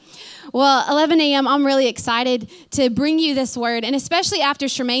Well, 11 a.m., I'm really excited to bring you this word, and especially after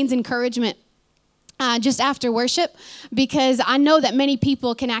Charmaine's encouragement just after worship, because I know that many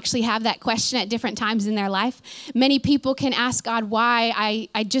people can actually have that question at different times in their life. Many people can ask God why.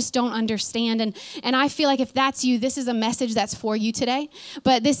 I just don't understand. And I feel like if that's you, this is a message that's for you today.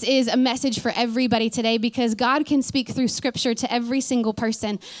 But this is a message for everybody today, because God can speak through Scripture to every single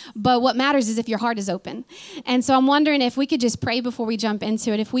person. But what matters is if your heart is open. And so I'm wondering if we could just pray before we jump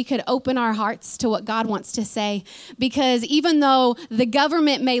into it, if we could open our hearts to what God wants to say. Because even though the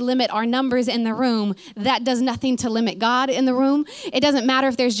government may limit our numbers in the room, that does nothing to limit God in the room. It doesn't matter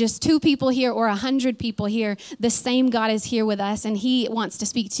if there's just 2 people here or 100 people here. The same God is here with us, and He wants to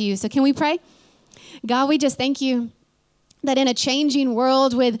speak to you. So can we pray? God, we just thank you that in a changing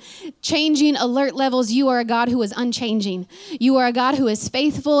world with changing alert levels, you are a God who is unchanging. You are a God who is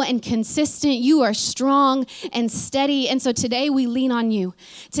faithful and consistent. You are strong and steady. And so today we lean on you.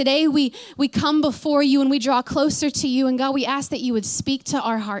 Today we come before you and we draw closer to you. And God, we ask that you would speak to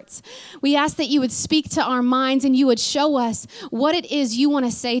our hearts. We ask that you would speak to our minds and you would show us what it is you want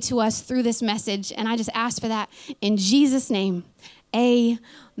to say to us through this message. And I just ask for that in Jesus' name.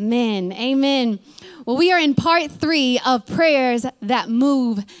 Amen. Amen. Well, we are in part 3 of prayers that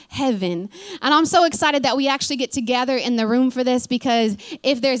move heaven. And I'm so excited that we actually get together in the room for this, because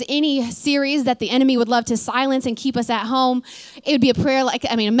if there's any series that the enemy would love to silence and keep us at home, it would be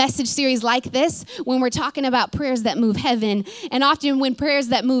a message series like this, when we're talking about prayers that move heaven. And often when prayers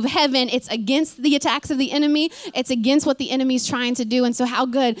that move heaven, it's against the attacks of the enemy. It's against what the enemy's trying to do. And so how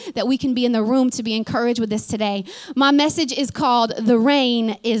good that we can be in the room to be encouraged with this today. My message is called The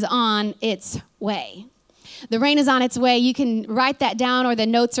Rain is on its way. The rain is on its way. You can write that down, or the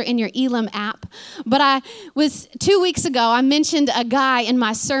notes are in your Elam app. But 2 weeks ago, I mentioned a guy in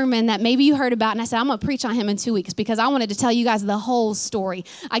my sermon that maybe you heard about, and I said, I'm going to preach on him in 2 weeks because I wanted to tell you guys the whole story.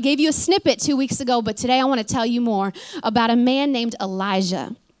 I gave you a snippet 2 weeks ago, but today I want to tell you more about a man named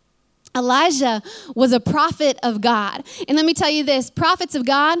Elijah. Elijah was a prophet of God. And let me tell you this, prophets of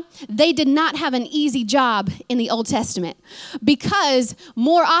God, they did not have an easy job in the Old Testament, because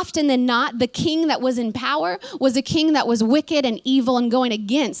more often than not, the king that was in power was a king that was wicked and evil and going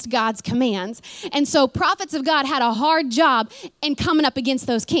against God's commands. And so prophets of God had a hard job in coming up against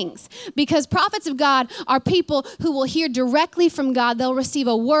those kings, because prophets of God are people who will hear directly from God. They'll receive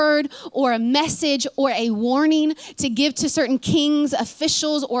a word or a message or a warning to give to certain kings,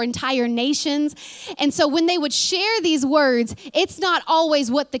 officials, or entire nations. And so when they would share these words, it's not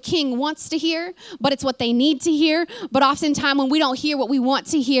always what the king wants to hear, but it's what they need to hear. But oftentimes when we don't hear what we want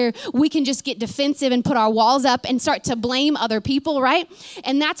to hear, we can just get defensive and put our walls up and start to blame other people, right?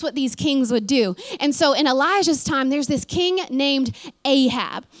 And that's what these kings would do. And so in Elijah's time, there's this king named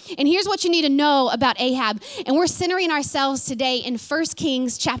Ahab. And here's what you need to know about Ahab. And we're centering ourselves today in 1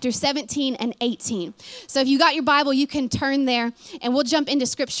 Kings chapter 17 and 18. So if you got your Bible, you can turn there, and we'll jump into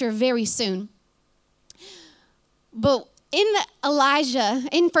scripture very soon. But in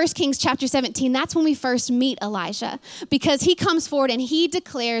 1 Kings chapter 17, that's when we first meet Elijah, because he comes forward and he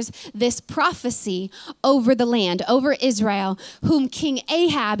declares this prophecy over the land, over Israel, whom King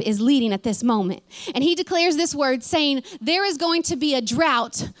Ahab is leading at this moment. And he declares this word saying, there is going to be a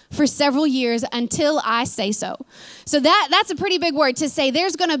drought for several years until I say so. So that's a pretty big word to say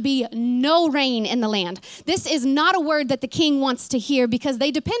there's going to be no rain in the land. This is not a word that the king wants to hear, because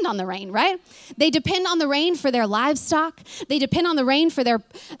they depend on the rain, right? They depend on the rain for their livestock. They depend on the rain for their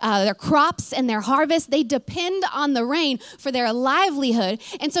crops and their harvest. They depend on the rain for their livelihood.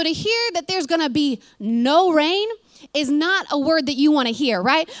 And so to hear that there's going to be no rain is not a word that you want to hear,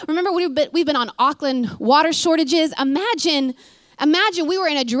 right? Remember, we've been on Auckland water shortages. Imagine we were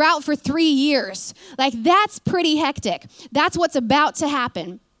in a drought for 3 years. Like, that's pretty hectic. That's what's about to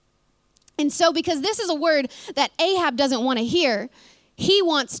happen. And so because this is a word that Ahab doesn't want to hear, he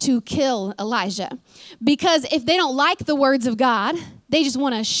wants to kill Elijah, because if they don't like the words of God, they just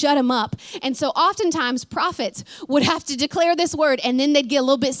want to shut him up. And so oftentimes prophets would have to declare this word, and then they'd get a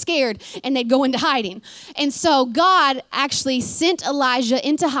little bit scared and they'd go into hiding. And so God actually sent Elijah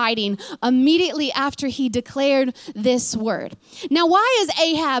into hiding immediately after he declared this word. Now, why is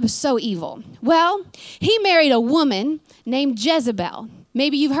Ahab so evil? Well, he married a woman named Jezebel.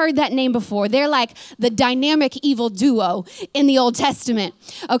 Maybe you've heard that name before. They're like the dynamic evil duo in the Old Testament.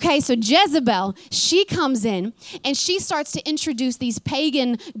 Okay, so Jezebel, she comes in and she starts to introduce these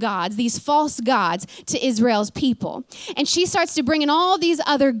pagan gods, these false gods to Israel's people. And she starts to bring in all these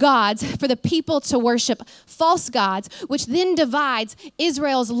other gods for the people to worship, false gods, which then divides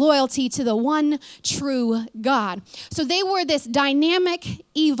Israel's loyalty to the one true God. So they were this dynamic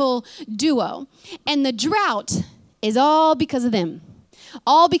evil duo. And the drought is all because of them.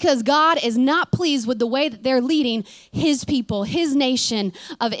 All because God is not pleased with the way that they're leading his people, his nation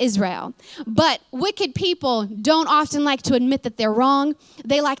of Israel. But wicked people don't often like to admit that they're wrong.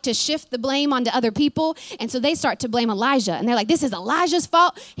 They like to shift the blame onto other people. And so they start to blame Elijah. And they're like, this is Elijah's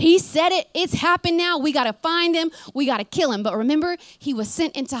fault. He said it. It's happened now. We got to find him. We got to kill him. But remember, he was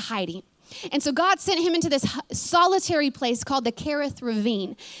sent into hiding. And so God sent him into this solitary place called the Kerith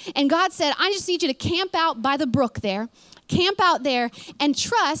Ravine. And God said, I just need you to camp out by the brook there. Camp out there and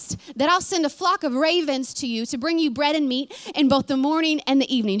trust that I'll send a flock of ravens to you to bring you bread and meat in both the morning and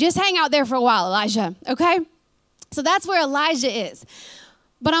the evening. Just hang out there for a while, Elijah, okay? So that's where Elijah is.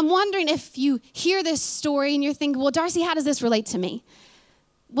 But I'm wondering if you hear this story and you're thinking, well, Darcy, how does this relate to me?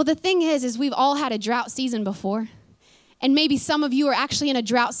 Well, the thing is we've all had a drought season before. And maybe some of you are actually in a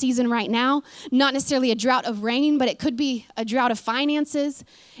drought season right now, not necessarily a drought of rain, but it could be a drought of finances.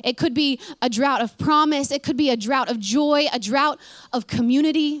 It could be a drought of promise. It could be a drought of joy, a drought of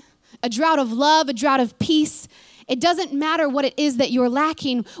community, a drought of love, a drought of peace. It doesn't matter what it is that you're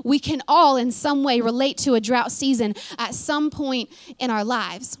lacking. We can all in some way relate to a drought season at some point in our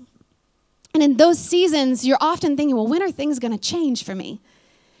lives. And in those seasons, you're often thinking, well, when are things going to change for me?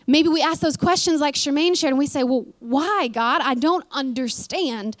 Maybe we ask those questions like Charmaine shared, and we say, well, why, God? I don't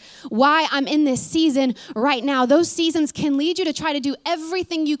understand why I'm in this season right now. Those seasons can lead you to try to do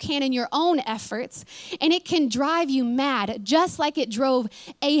everything you can in your own efforts, and it can drive you mad, just like it drove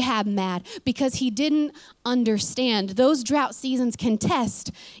Ahab mad, because he didn't understand. Those drought seasons can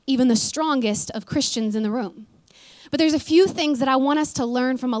test even the strongest of Christians in the room. But there's a few things that I want us to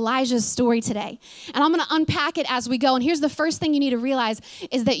learn from Elijah's story today. And I'm going to unpack it as we go. And here's the first thing you need to realize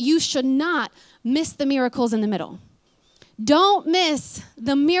is that you should not miss the miracles in the middle. Don't miss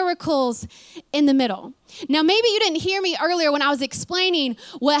the miracles in the middle. Now, maybe you didn't hear me earlier when I was explaining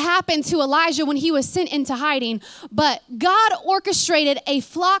what happened to Elijah when he was sent into hiding, but God orchestrated a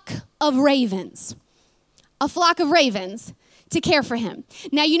flock of ravens. A flock of ravens to care for him.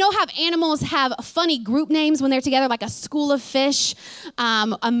 Now, you know how animals have funny group names when they're together, like a school of fish,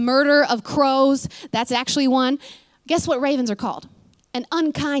 a murder of crows. That's actually one. Guess what ravens are called? An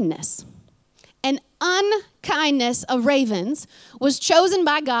unkindness. An unkindness of ravens was chosen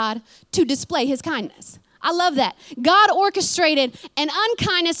by God to display his kindness. I love that. God orchestrated an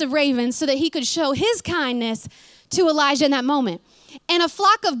unkindness of ravens so that he could show his kindness to Elijah in that moment. And a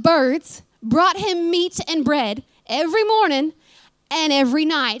flock of birds brought him meat and bread every morning and every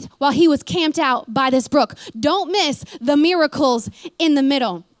night while he was camped out by this brook. Don't miss the miracles in the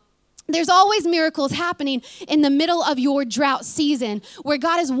middle. There's always miracles happening in the middle of your drought season where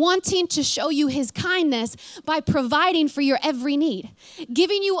God is wanting to show you his kindness by providing for your every need,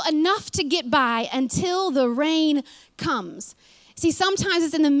 giving you enough to get by until the rain comes. See, sometimes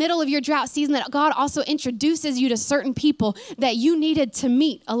it's in the middle of your drought season that God also introduces you to certain people that you needed to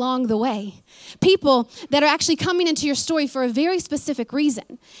meet along the way. People that are actually coming into your story for a very specific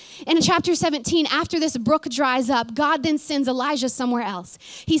reason. And in chapter 17, after this brook dries up, God then sends Elijah somewhere else.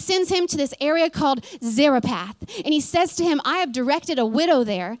 He sends him to this area called Zarephath. And he says to him, I have directed a widow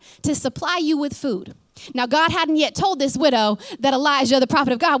there to supply you with food. Now, God hadn't yet told this widow that Elijah, the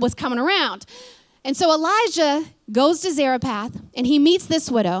prophet of God, was coming around. And so Elijah goes to Zarephath, and he meets this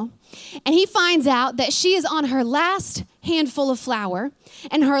widow, and he finds out that she is on her last handful of flour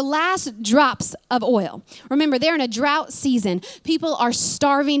and her last drops of oil. Remember, they're in a drought season. People are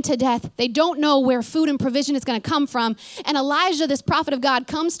starving to death. They don't know where food and provision is going to come from. And Elijah, this prophet of God,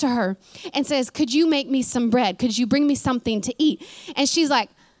 comes to her and says, could you make me some bread? Could you bring me something to eat? And she's like,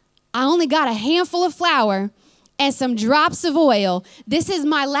 I only got a handful of flour and some drops of oil. This is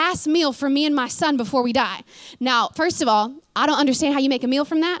my last meal for me and my son before we die. Now, first of all, I don't understand how you make a meal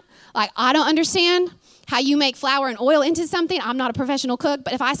from that. Like, I don't understand how you make flour and oil into something. I'm not a professional cook,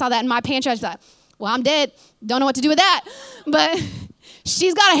 but if I saw that in my pantry, I'd be like, well, I'm dead. Don't know what to do with that. But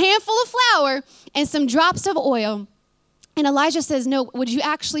she's got a handful of flour and some drops of oil. And Elijah says, no, would you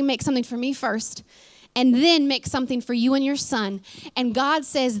actually make something for me first? And then make something for you and your son. And God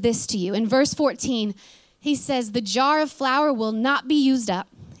says this to you. In verse 14, he says, the jar of flour will not be used up,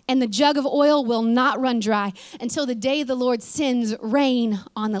 and the jug of oil will not run dry until the day the Lord sends rain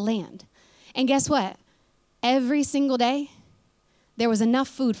on the land. And guess what? Every single day, there was enough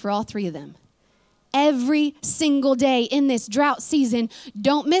food for all three of them. Every single day in this drought season,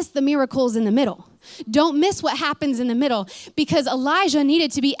 don't miss the miracles in the middle. Don't miss what happens in the middle, because Elijah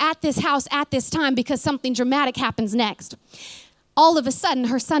needed to be at this house at this time because something dramatic happens next. All of a sudden,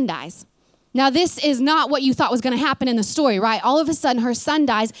 her son dies. Now, this is not what you thought was going to happen in the story, right? All of a sudden, her son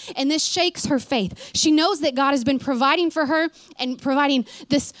dies, and this shakes her faith. She knows that God has been providing for her and providing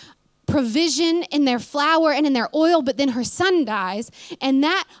this provision in their flour and in their oil, but then her son dies, and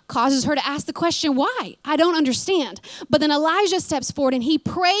that causes her to ask the question, why? I don't understand. But then Elijah steps forward and he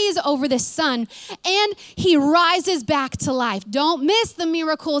prays over this son, and he rises back to life. Don't miss the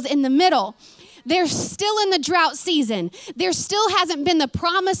miracles in the middle. They're still in the drought season. There still hasn't been the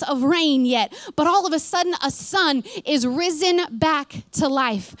promise of rain yet, but all of a sudden a son is risen back to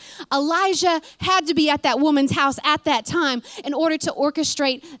life. Elijah had to be at that woman's house at that time in order to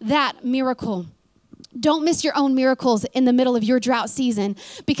orchestrate that miracle. Don't miss your own miracles in the middle of your drought season,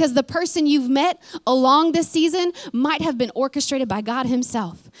 because the person you've met along this season might have been orchestrated by God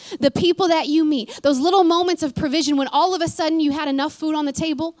himself. The people that you meet, those little moments of provision when all of a sudden you had enough food on the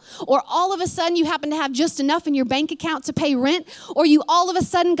table, or all of a sudden you happen to have just enough in your bank account to pay rent, or you all of a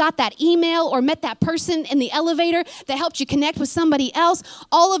sudden got that email or met that person in the elevator that helped you connect with somebody else.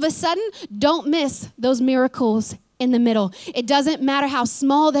 All of a sudden, don't miss those miracles in the middle. It doesn't matter how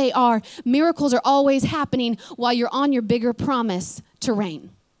small they are. Miracles are always happening while you're on your bigger promise to reign.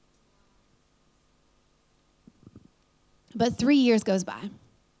 But 3 years goes by.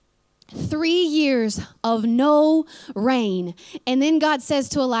 3 years of no rain. And then God says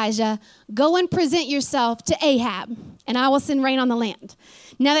to Elijah, go and present yourself to Ahab, and I will send rain on the land.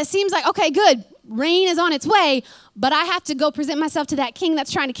 Now that seems like, okay, good. Rain is on its way, but I have to go present myself to that king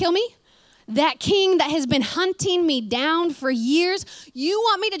that's trying to kill me? That king that has been hunting me down for years, you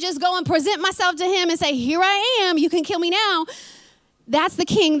want me to just go and present myself to him and say, here I am, you can kill me now? That's the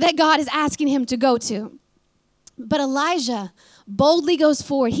king that God is asking him to go to. But Elijah boldly goes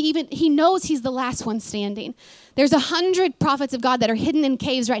forward. He knows he's the last one standing. There's 100 prophets of God that are hidden in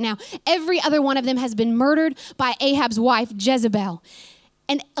caves right now. Every other one of them has been murdered by Ahab's wife, Jezebel.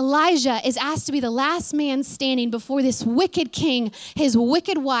 And Elijah is asked to be the last man standing before this wicked king, his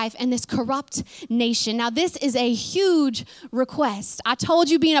wicked wife, and this corrupt nation. Now, this is a huge request. I told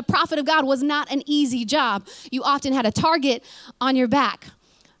you being a prophet of God was not an easy job. You often had a target on your back.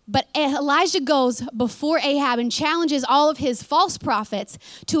 But Elijah goes before Ahab and challenges all of his false prophets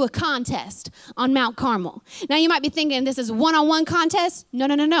to a contest on Mount Carmel. Now, you might be thinking this is one-on-one contest.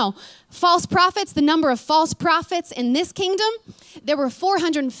 No. False prophets, the number of false prophets in this kingdom, there were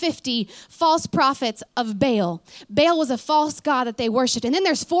 450 false prophets of Baal. Baal was a false god that they worshiped. And then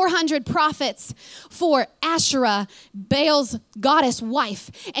there's 400 prophets for Asherah, Baal's goddess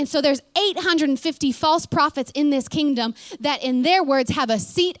wife. And so there's 850 false prophets in this kingdom that, in their words, have a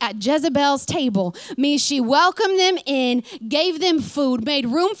seat at Jezebel's table. Means she welcomed them in, gave them food, made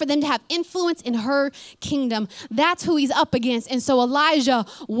room for them to have influence in her kingdom. That's who he's up against. And so Elijah,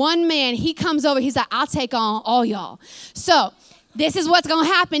 one man, he comes over, he's like, I'll take on all y'all. So this is what's going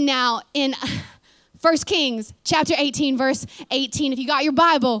to happen now in 1 Kings chapter 18, verse 18. If you got your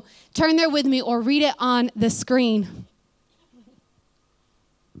Bible, turn there with me or read it on the screen.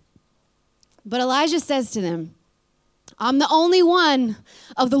 But Elijah says to them, I'm the only one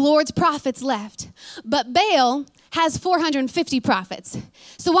of the Lord's prophets left, but Baal has 450 prophets.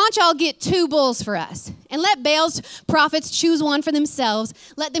 So why don't y'all get 2 bulls for us and let Baal's prophets choose one for themselves.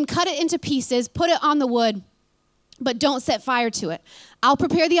 Let them cut it into pieces, put it on the wood, but don't set fire to it. I'll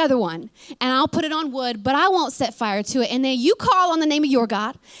prepare the other one and I'll put it on wood, but I won't set fire to it. And then you call on the name of your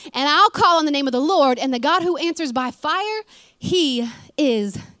God and I'll call on the name of the Lord, and the God who answers by fire, he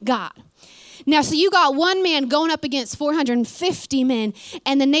is God. Now, so you got one man going up against 450 men,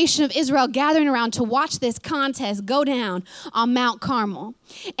 and the nation of Israel gathering around to watch this contest go down on Mount Carmel.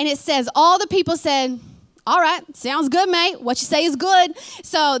 And it says, all the people said, all right, sounds good, mate. What you say is good.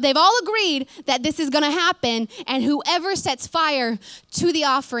 So they've all agreed that this is going to happen, and whoever sets fire to the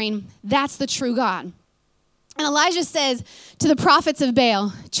offering, that's the true God. And Elijah says to the prophets of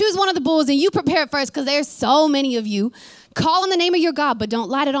Baal, choose one of the bulls and you prepare it first, because there's so many of you. Call on the name of your God, but don't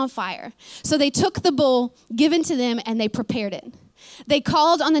light it on fire. So they took the bull given to them and they prepared it. They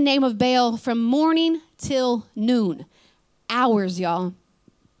called on the name of Baal from morning till noon. Hours, y'all.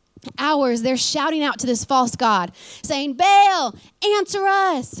 Hours. They're shouting out to this false god, saying, Baal, answer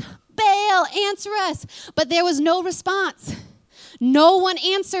us. Baal, answer us. But there was no response. No one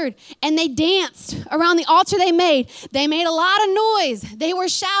answered, and they danced around the altar they made. They made a lot of noise. They were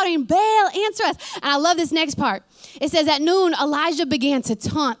shouting, Baal, answer us. And I love this next part. It says, at noon, Elijah began to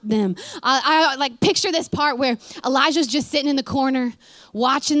taunt them. I like picture this part where Elijah's just sitting in the corner,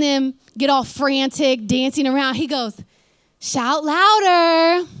 watching them get all frantic, dancing around. He goes, shout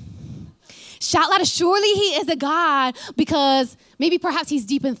louder. Shout louder. Surely he is a God, because maybe perhaps he's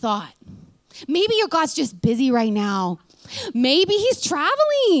deep in thought. Maybe your God's just busy right now. Maybe he's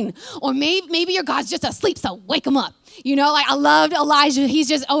traveling, or maybe your God's just asleep, so wake him up. You know, like I loved Elijah. He's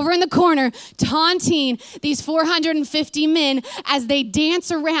just over in the corner taunting these 450 men as they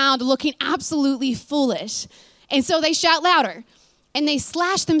dance around looking absolutely foolish. And so they shout louder, and they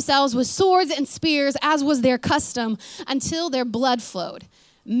slash themselves with swords and spears, as was their custom, until their blood flowed.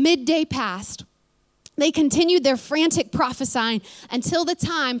 Midday passed. They continued their frantic prophesying until the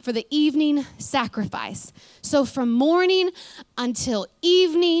time for the evening sacrifice. So from morning until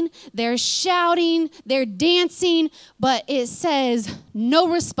evening, they're shouting, they're dancing, but it says no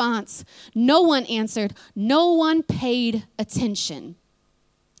response, no one answered, no one paid attention.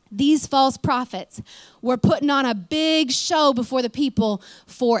 These false prophets were putting on a big show before the people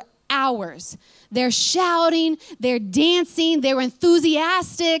for hours. They're shouting, they're dancing, they're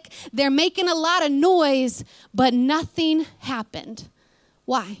enthusiastic, they're making a lot of noise, but nothing happened.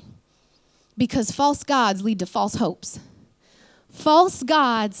 Why? Because false gods lead to false hopes. False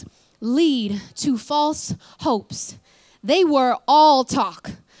gods lead to false hopes. They were all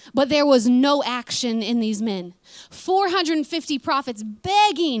talk, but there was no action in these men. 450 prophets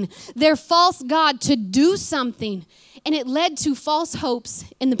begging their false god to do something, and it led to false hopes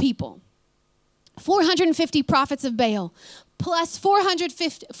in the people. 450 prophets of Baal, plus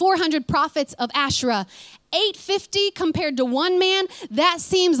 400 prophets of Asherah. 850 compared to one man, that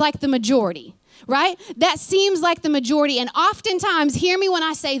seems like the majority, right? That seems like the majority. And oftentimes, hear me when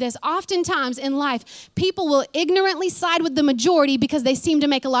I say this, oftentimes in life, people will ignorantly side with the majority because they seem to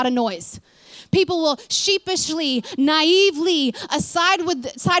make a lot of noise. People will sheepishly, naively side with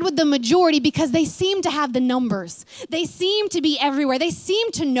the majority because they seem to have the numbers. They seem to be everywhere. They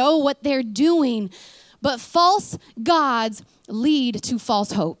seem to know what they're doing. But false gods lead to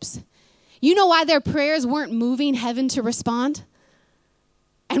false hopes. You know why their prayers weren't moving heaven to respond?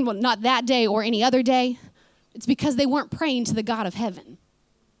 And well, not that day or any other day. It's because they weren't praying to the God of heaven.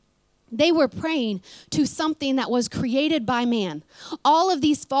 They were praying to something that was created by man. All of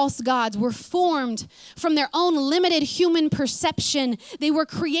these false gods were formed from their own limited human perception. They were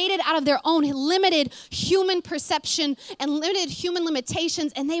created out of their own limited human perception and limited human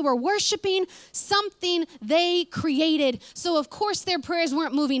limitations, and they were worshiping something they created. So, of course, their prayers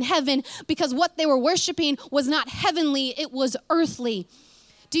weren't moving heaven because what they were worshiping was not heavenly, it was earthly.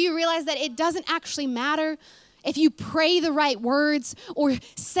 Do you realize that it doesn't actually matter if you pray the right words or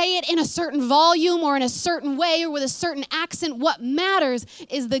say it in a certain volume or in a certain way or with a certain accent? What matters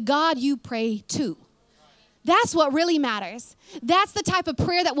is the God you pray to. That's what really matters. That's the type of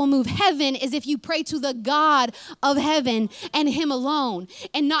prayer that will move heaven, is if you pray to the God of heaven and him alone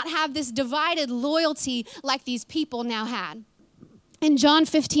and not have this divided loyalty like these people now had. In John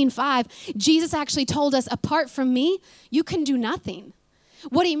 15:5, Jesus actually told us, apart from me, you can do nothing.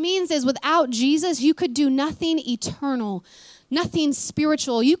 What he means is without Jesus, you could do nothing eternal, nothing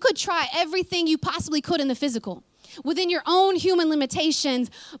spiritual. You could try everything you possibly could in the physical, within your own human limitations,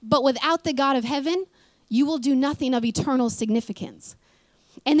 but without the God of heaven, you will do nothing of eternal significance.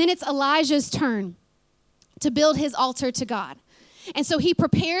 And then it's Elijah's turn to build his altar to God. And so he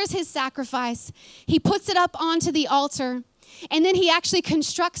prepares his sacrifice, he puts it up onto the altar, and then he actually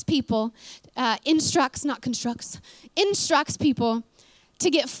instructs people to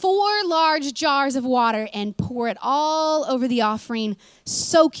get 4 large jars of water and pour it all over the offering,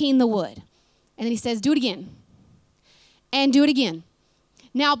 soaking the wood. And then he says, do it again. And do it again.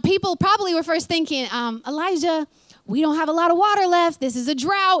 Now, people probably were first thinking, Elijah, we don't have a lot of water left. This is a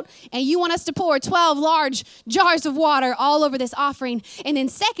drought. And you want us to pour 12 large jars of water all over this offering. And then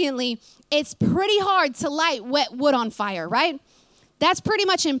secondly, it's pretty hard to light wet wood on fire, right? That's pretty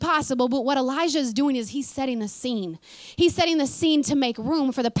much impossible, but what Elijah is doing is he's setting the scene. He's setting the scene to make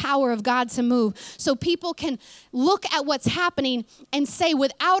room for the power of God to move so people can look at what's happening and say,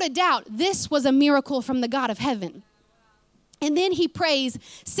 without a doubt, this was a miracle from the God of heaven. And then he prays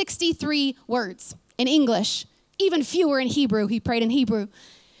 63 words in English, even fewer in Hebrew. He prayed in Hebrew,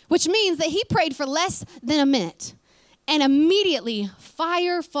 which means that he prayed for less than a minute. And immediately,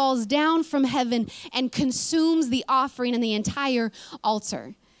 fire falls down from heaven and consumes the offering and the entire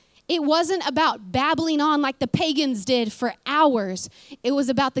altar. It wasn't about babbling on like the pagans did for hours. It was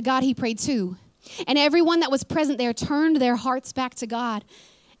about the God he prayed to. And everyone that was present there turned their hearts back to God.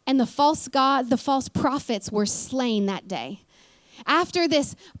 And the false gods, the false prophets were slain that day. After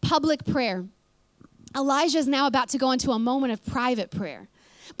this public prayer, Elijah is now about to go into a moment of private prayer.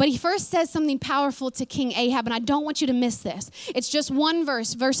 But he first says something powerful to King Ahab, and I don't want you to miss this. It's just one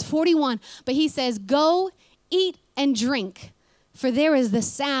verse, verse 41. But he says, go, eat, and drink, for there is the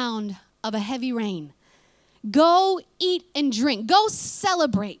sound of a heavy rain. Go, eat, and drink. Go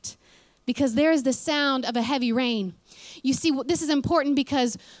celebrate, because there is the sound of a heavy rain. You see, this is important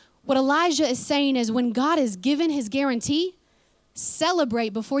because what Elijah is saying is when God has given his guarantee, celebrate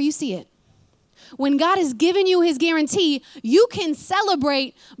before you see it. When God has given you his guarantee, you can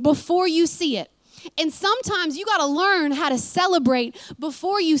celebrate before you see it. And sometimes you got to learn how to celebrate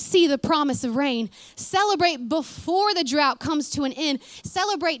before you see the promise of rain. Celebrate before the drought comes to an end.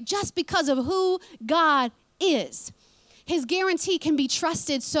 Celebrate just because of who God is. His guarantee can be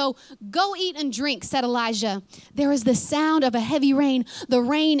trusted, so go eat and drink, said Elijah. There is the sound of a heavy rain. The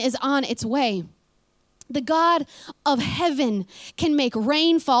rain is on its way. The God of heaven can make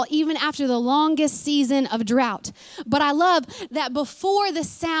rain fall even after the longest season of drought. But I love that before the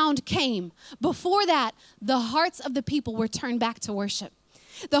sound came, before that, the hearts of the people were turned back to worship.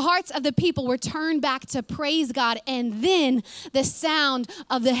 The hearts of the people were turned back to praise God, and then the sound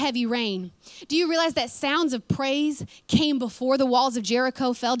of the heavy rain. Do you realize that sounds of praise came before the walls of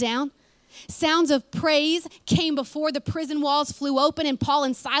Jericho fell down? Sounds of praise came before the prison walls flew open and Paul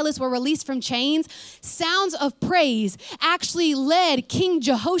and Silas were released from chains. Sounds of praise actually led King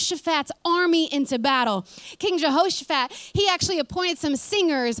Jehoshaphat's army into battle. King Jehoshaphat, he actually appointed some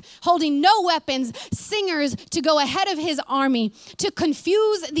singers holding no weapons, singers to go ahead of his army to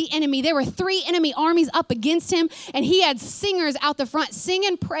confuse the enemy. There were 3 enemy armies up against him, and he had singers out the front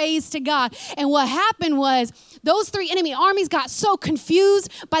singing praise to God. And what happened was those 3 enemy armies got so confused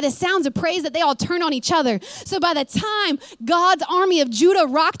by the sounds of praise that they all turned on each other. So by the time God's army of Judah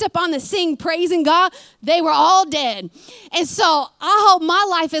rocked up on the scene praising God, they were all dead. And so I hope my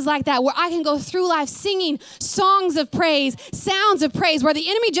life is like that, where I can go through life singing songs of praise, sounds of praise, where the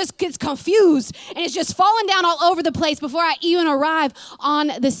enemy just gets confused and it's just falling down all over the place before I even arrive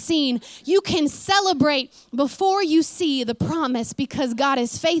on the scene. You can celebrate before you see the promise because God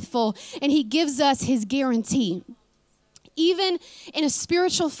is faithful and he gives us his guarantee. Even in a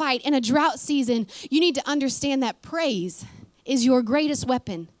spiritual fight, in a drought season, you need to understand that praise is your greatest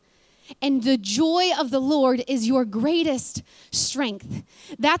weapon. And the joy of the Lord is your greatest strength.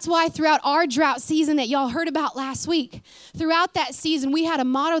 That's why throughout our drought season that y'all heard about last week, throughout that season, we had a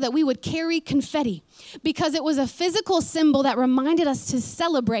motto that we would carry confetti because it was a physical symbol that reminded us to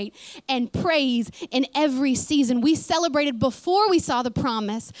celebrate and praise in every season. We celebrated before we saw the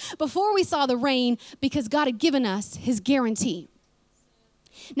promise, before we saw the rain, because God had given us his guarantee.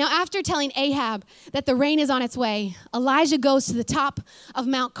 Now, after telling Ahab that the rain is on its way, Elijah goes to the top of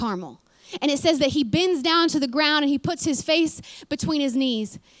Mount Carmel. And it says that he bends down to the ground and he puts his face between his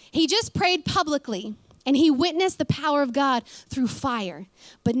knees. He just prayed publicly and he witnessed the power of God through fire.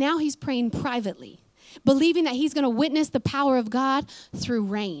 But now he's praying privately, believing that he's going to witness the power of God through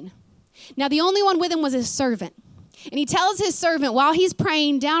rain. Now, the only one with him was his servant. And he tells his servant, while he's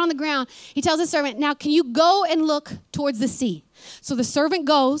praying down on the ground, he tells his servant, now can you go and look towards the sea? So the servant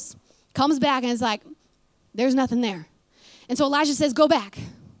goes, comes back, and is like, there's nothing there. And so Elijah says, go back.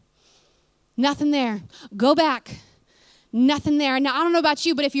 Nothing there. Go back. Nothing there. Now, I don't know about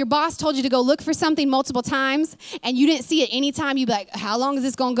you, but if your boss told you to go look for something multiple times and you didn't see it any time, you'd be like, how long is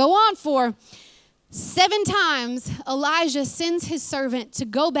this going to go on for? 7 times, Elijah sends his servant to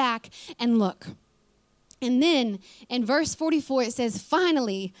go back and look. And then in verse 44, it says,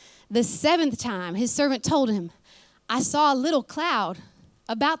 finally, the 7th time, his servant told him, I saw a little cloud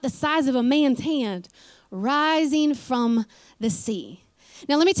about the size of a man's hand rising from the sea.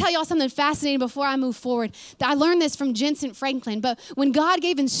 Now, let me tell y'all something fascinating before I move forward. I learned this from Jensen Franklin, but when God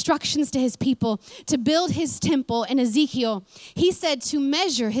gave instructions to his people to build his temple in Ezekiel, he said to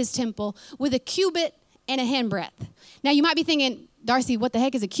measure his temple with a cubit and a handbreadth. Now, you might be thinking, Darcy, what the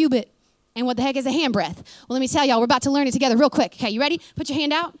heck is a cubit and what the heck is a handbreadth? Well, let me tell y'all, we're about to learn it together real quick. Okay, you ready? Put your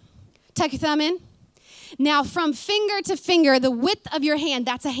hand out. Tuck your thumb in. Now, from finger to finger, the width of your hand,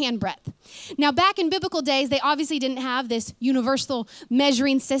 that's a handbreadth. Now, back in biblical days, they obviously didn't have this universal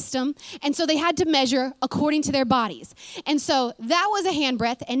measuring system, and so they had to measure according to their bodies. And so that was a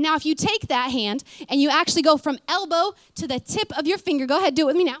handbreadth, and now if you take that hand and you actually go from elbow to the tip of your finger, go ahead, do it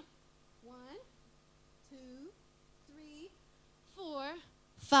with me now. 1, 2, 3, 4,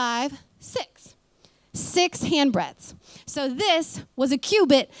 5, 6. 6 handbreadths. So this was a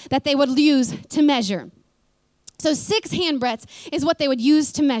cubit that they would use to measure. So 6 handbreadths is what they would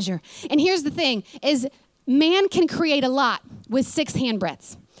use to measure. And here's the thing, is man can create a lot with 6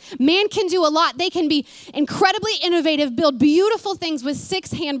 handbreadths. Man can do a lot. They can be incredibly innovative, build beautiful things with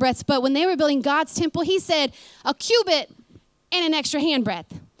 6 handbreadths. But when they were building God's temple, he said a cubit and an extra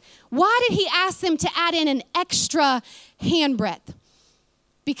handbreadth. Why did he ask them to add in an extra handbreadth?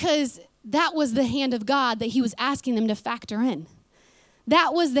 Because that was the hand of God that he was asking them to factor in.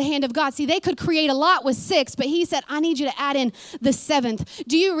 That was the hand of God. See, they could create a lot with 6, but he said, I need you to add in the 7th.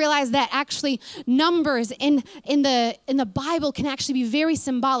 Do you realize that actually numbers in the Bible can actually be very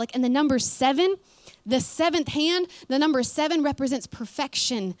symbolic? And the number 7, the 7th hand, the number 7 represents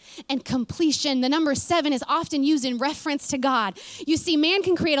perfection and completion. The number 7 is often used in reference to God. You see, man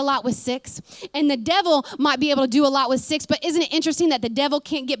can create a lot with 6, and the devil might be able to do a lot with 6, but isn't it interesting that the devil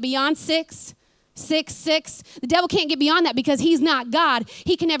can't get beyond 6? 6. The devil can't get beyond that because he's not God.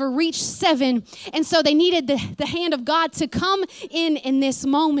 He can never reach 7. And so they needed the hand of God to come in this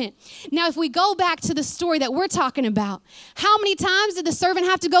moment. Now, if we go back to the story that we're talking about, how many times did the servant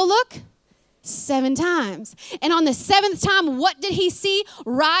have to go look? 7 times. And on the 7th time, what did he see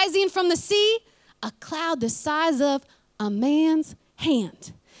rising from the sea? A cloud the size of a man's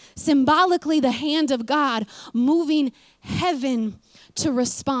hand. Symbolically, the hand of God moving heaven to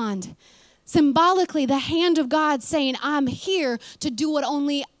respond. Symbolically, the hand of God saying, I'm here to do what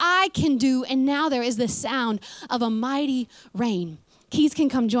only I can do. And now there is the sound of a mighty rain. Keys can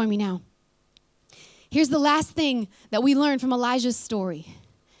come join me now. Here's the last thing that we learned from Elijah's story.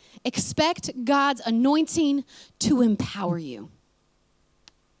 Expect God's anointing to empower you.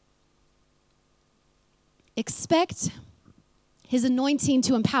 Expect his anointing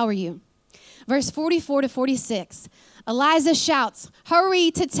to empower you. Verse 44 to 46. Elijah shouts, hurry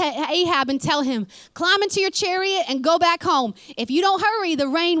to Ahab and tell him, climb into your chariot and go back home. If you don't hurry, the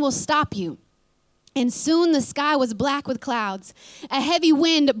rain will stop you. And soon the sky was black with clouds. A heavy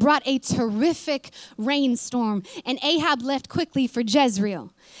wind brought a terrific rainstorm, and Ahab left quickly for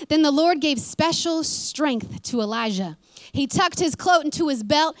Jezreel. Then the Lord gave special strength to Elijah. He tucked his cloak into his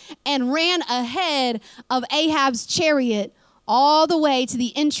belt and ran ahead of Ahab's chariot all the way to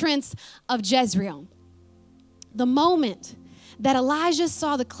the entrance of Jezreel. The moment that Elijah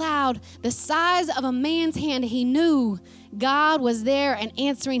saw the cloud the size of a man's hand, he knew God was there and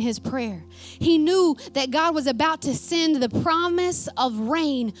answering his prayer. He knew that God was about to send the promise of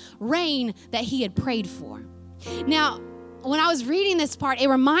rain that he had prayed for. Now, when I was reading this part, it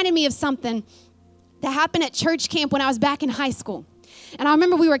reminded me of something that happened at church camp when I was back in high school. And I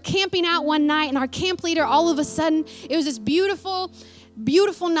remember we were camping out one night, and our camp leader, all of a sudden, it was this beautiful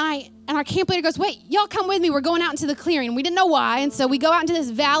night, and our camp leader goes, wait, y'all come with me. We're going out into the clearing. We didn't know why, and so we go out into this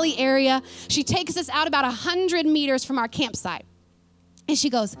valley area. She takes us out about 100 meters from our campsite, and she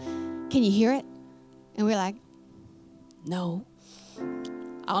goes, can you hear it? And we're like, no.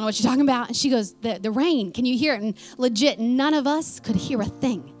 I don't know what you're talking about. And she goes, the rain, can you hear it? And legit, none of us could hear a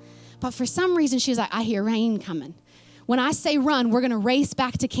thing. But for some reason, she was like, I hear rain coming. When I say run, we're going to race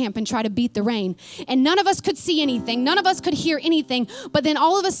back to camp and try to beat the rain. And none of us could see anything. None of us could hear anything. But then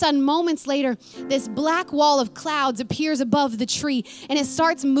all of a sudden, moments later, this black wall of clouds appears above the tree, and it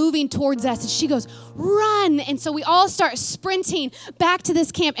starts moving towards us. And she goes, run. And so we all start sprinting back to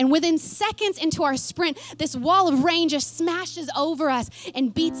this camp. And within seconds into our sprint, this wall of rain just smashes over us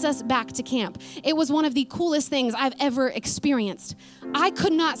and beats us back to camp. It was one of the coolest things I've ever experienced. I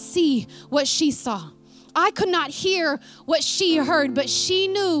could not see what she saw. I could not hear what she heard, but she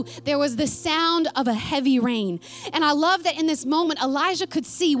knew there was the sound of a heavy rain. And I love that in this moment, Elijah could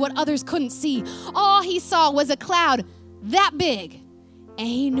see what others couldn't see. All he saw was a cloud that big, and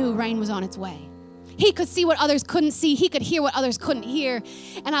he knew rain was on its way. He could see what others couldn't see. He could hear what others couldn't hear.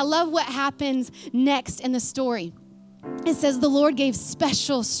 And I love what happens next in the story. It says the Lord gave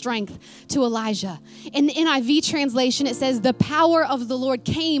special strength to Elijah. In the NIV translation, it says the power of the Lord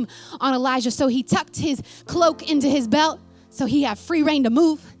came on Elijah. So he tucked his cloak into his belt so he had free rein to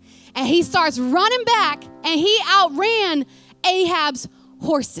move. And he starts running back, and he outran Ahab's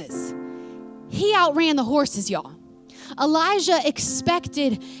horses. He outran the horses, y'all. Elijah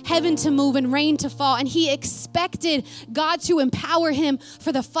expected heaven to move and rain to fall, and he expected God to empower him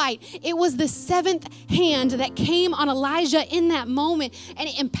for the fight. It was the 7th hand that came on Elijah in that moment, and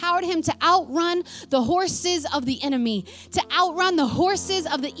it empowered him to outrun the horses of the enemy, to outrun the horses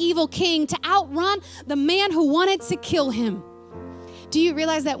of the evil king, to outrun the man who wanted to kill him. Do you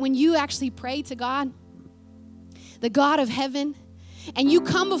realize that when you actually pray to God, the God of heaven, and you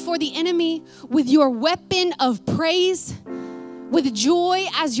come before the enemy with your weapon of praise, with joy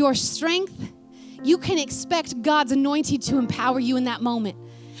as your strength, you can expect God's anointing to empower you in that moment.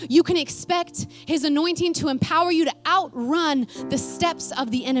 You can expect his anointing to empower you to outrun the steps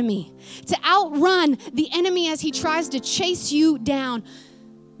of the enemy, to outrun the enemy as he tries to chase you down.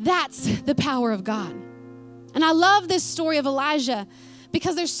 That's the power of God. And I love this story of Elijah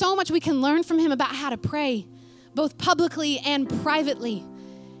because there's so much we can learn from him about how to pray, both publicly and privately.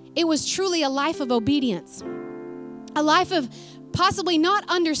 It was truly a life of obedience, a life of possibly not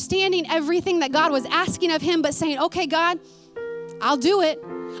understanding everything that God was asking of him, but saying, okay, God, I'll do it.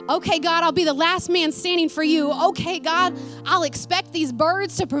 Okay, God, I'll be the last man standing for you. Okay, God, I'll expect these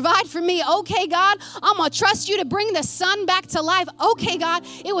birds to provide for me. Okay, God, I'm going to trust you to bring the sun back to life. Okay, God.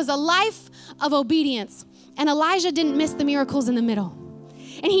 It was a life of obedience. And Elijah didn't miss the miracles in the middle.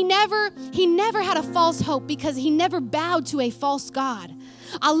 And he never had a false hope because he never bowed to a false God.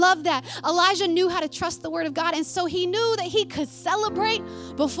 I love that. Elijah knew how to trust the word of God, and so he knew that he could celebrate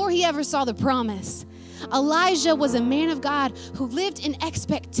before he ever saw the promise. Elijah was a man of God who lived in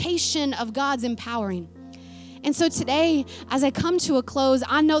expectation of God's empowering. And so today, as I come to a close,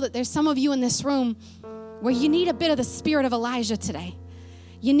 I know that there's some of you in this room where you need a bit of the spirit of Elijah today.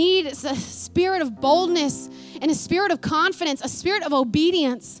 You need a spirit of boldness and a spirit of confidence, a spirit of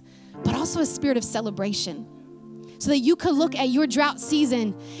obedience, but also a spirit of celebration, so that you could look at your drought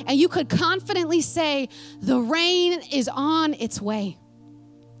season and you could confidently say, the rain is on its way.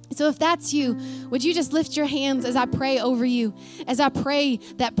 So if that's you, would you just lift your hands as I pray over you, as I pray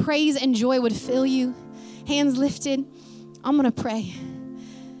that praise and joy would fill you? Hands lifted. I'm going to pray.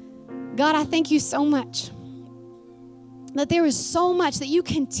 God, I thank you so much that there is so much that you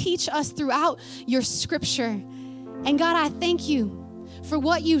can teach us throughout your scripture. And God, I thank you for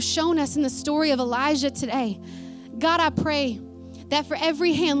what you've shown us in the story of Elijah today. God, I pray that for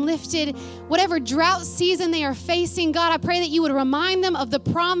every hand lifted, whatever drought season they are facing, God, I pray that you would remind them of the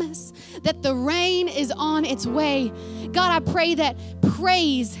promise that the rain is on its way. God, I pray that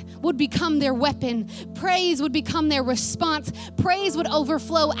praise would become their weapon. Praise would become their response. Praise would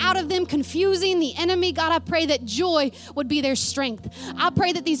overflow out of them, confusing the enemy. God, I pray that joy would be their strength. I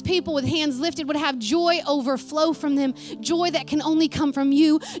pray that these people with hands lifted would have joy overflow from them, joy that can only come from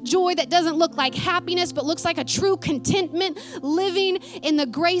you, joy that doesn't look like happiness, but looks like a true contentment, living in the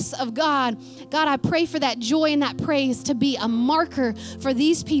grace of God. God, I pray for that joy and that praise to be a marker for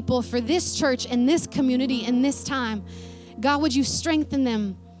these people, for this church and this community in this time. God, would you strengthen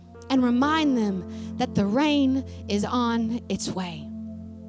them and remind them that the rain is on its way.